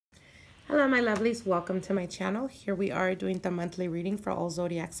Hello my lovelies, welcome to my channel. Here we are doing the monthly reading for all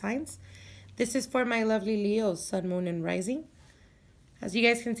zodiac signs. This is for my lovely Leos, Sun, Moon, and Rising. As you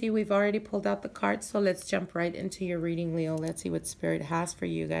guys can see, we've already pulled out the cards, so let's jump right into your reading, Leo. Let's see what Spirit has for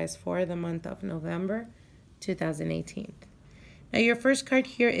you guys for the month of November 2018. Now your first card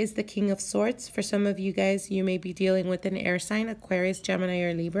here is the King of Swords. For some of you guys, you may be dealing with an air sign, Aquarius, Gemini,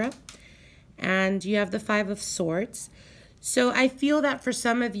 or Libra. And you have the Five of Swords. So I feel that for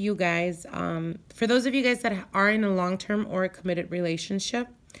some of you guys, for those of you guys that are in a long-term or a committed relationship,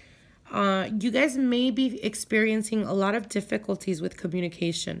 you guys may be experiencing a lot of difficulties with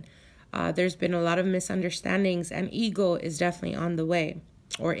communication. There's been a lot of misunderstandings, and ego is definitely on the way,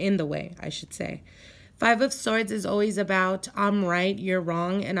 or in the way, I should say. Five of Swords is always about, I'm right, you're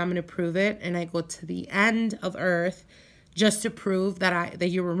wrong, and I'm going to prove it. And I go to the end of earth just to prove that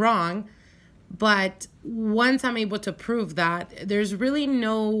you were wrong. But once I'm able to prove that, there's really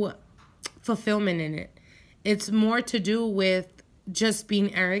no fulfillment in it. It's more to do with just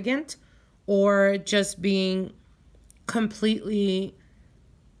being arrogant or just being completely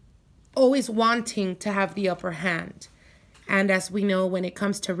always wanting to have the upper hand. And as we know, when it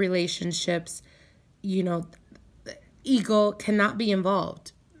comes to relationships, you know, ego cannot be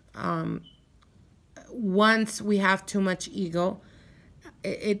involved. Once we have too much ego,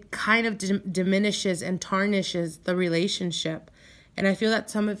 it kind of diminishes and tarnishes the relationship. And I feel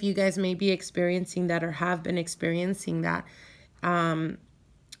that some of you guys may be experiencing that or have been experiencing that in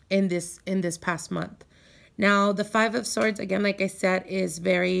this past month. Now, the Five of Swords, again, like I said, is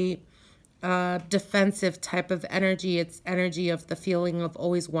very defensive type of energy. It's energy of the feeling of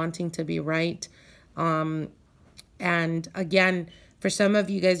always wanting to be right. And again, for some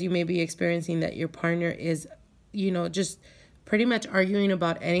of you guys, you may be experiencing that your partner is, you know, just pretty much arguing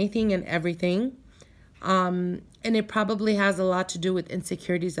about anything and everything. And it probably has a lot to do with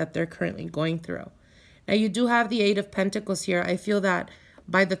insecurities that they're currently going through. Now, you do have the Eight of Pentacles here. I feel that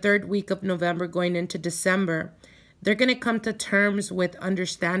by the third week of November going into December, they're going to come to terms with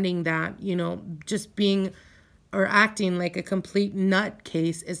understanding that, you know, just being or acting like a complete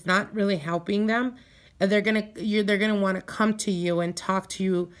nutcase is not really helping them. And they're going to want to come to you and talk to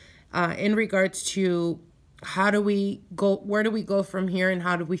you in regards to how do we go, where do we go from here, and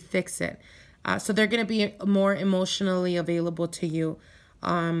how do we fix it? So they're going to be more emotionally available to you.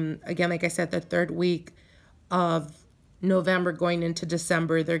 Again, like I said, the third week of November going into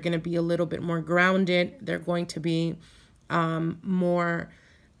December, they're going to be a little bit more grounded. They're going to be more,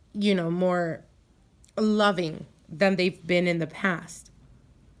 you know, more loving than they've been in the past.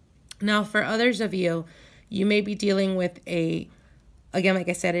 Now, for others of you, you may be dealing with again, like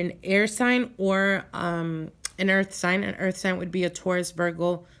I said, an air sign or an earth sign. An earth sign would be a Taurus,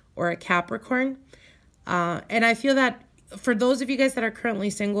 Virgo, or a Capricorn. And I feel that for those of you guys that are currently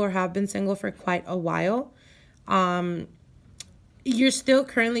single or have been single for quite a while, you're still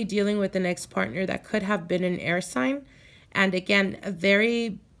currently dealing with an ex-partner that could have been an air sign. And again, a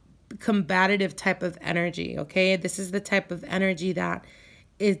very combative type of energy, okay? This is the type of energy that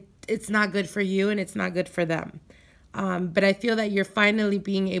it's not good for you and it's not good for them. But I feel that you're finally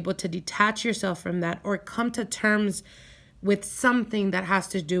being able to detach yourself from that or come to terms with something that has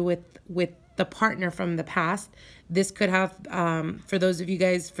to do with the partner from the past. This could have, for those of you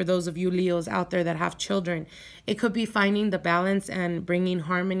guys, for those of you Leos out there that have children, it could be finding the balance and bringing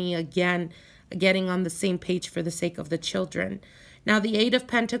harmony again, getting on the same page for the sake of the children. Now, the Eight of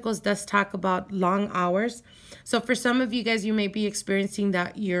Pentacles does talk about long hours. So for some of you guys, you may be experiencing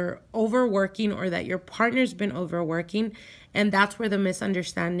that you're overworking or that your partner's been overworking. And that's where the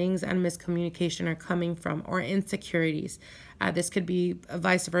misunderstandings and miscommunication are coming from, or insecurities. This could be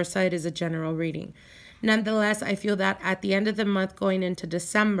vice versa. It is a general reading. Nonetheless, I feel that at the end of the month going into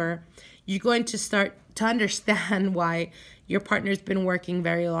December, you're going to start to understand why your partner's been working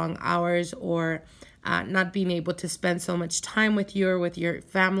very long hours or not being able to spend so much time with you or with your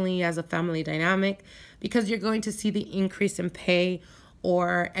family as a family dynamic, because you're going to see the increase in pay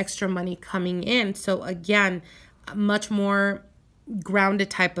or extra money coming in. So again, much more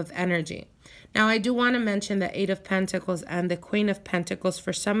grounded type of energy. Now, I do want to mention the Eight of Pentacles and the Queen of Pentacles.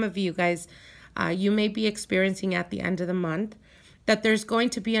 For some of you guys, you may be experiencing at the end of the month that there's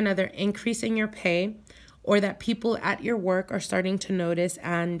going to be another increase in your pay, or that people at your work are starting to notice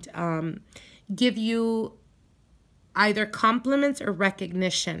and give you either compliments or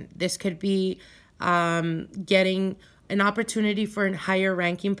recognition. This could be getting an opportunity for a higher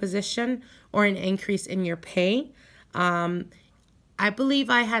ranking position or an increase in your pay. I believe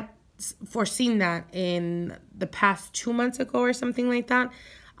I had foreseen that in the past 2 months ago or something like that.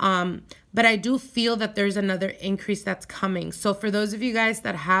 But I do feel that there's another increase that's coming. So for those of you guys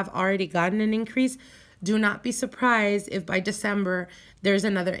that have already gotten an increase, do not be surprised if by December there's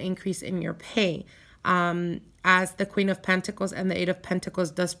another increase in your pay. As the Queen of Pentacles and the Eight of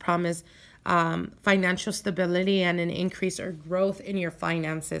Pentacles does promise financial stability and an increase or growth in your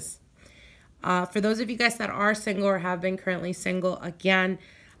finances. For those of you guys that are single or have been currently single, again,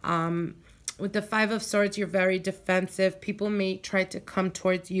 with the Five of Swords, you're very defensive. People may try to come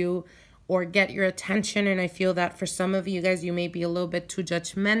towards you or get your attention. And I feel that for some of you guys, you may be a little bit too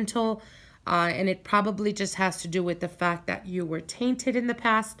judgmental. And it probably just has to do with the fact that you were tainted in the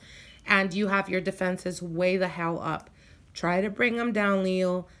past and you have your defenses way the hell up. Try to bring them down,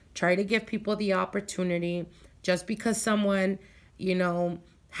 Leo. Try to give people the opportunity. Just because someone, you know,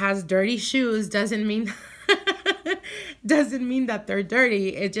 has dirty shoes doesn't mean that they're dirty.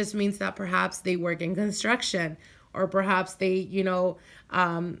 It just means that perhaps they work in construction, or perhaps they, you know,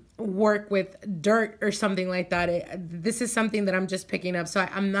 work with dirt or something like that. This is something that I'm just picking up. So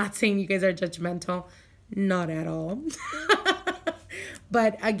I'm not saying you guys are judgmental. Not at all.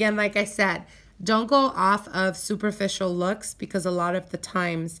 But again, like I said, don't go off of superficial looks, because a lot of the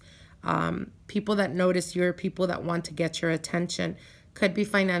times people that notice you are people that want to get your attention, could be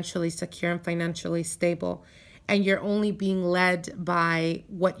financially secure and financially stable. And you're only being led by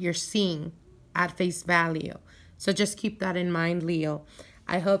what you're seeing at face value. So just keep that in mind, Leo.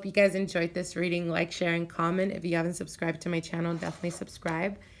 I hope you guys enjoyed this reading. Like, share, and comment. If you haven't subscribed to my channel, definitely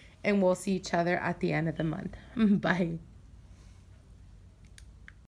subscribe. And we'll see each other at the end of the month. Bye.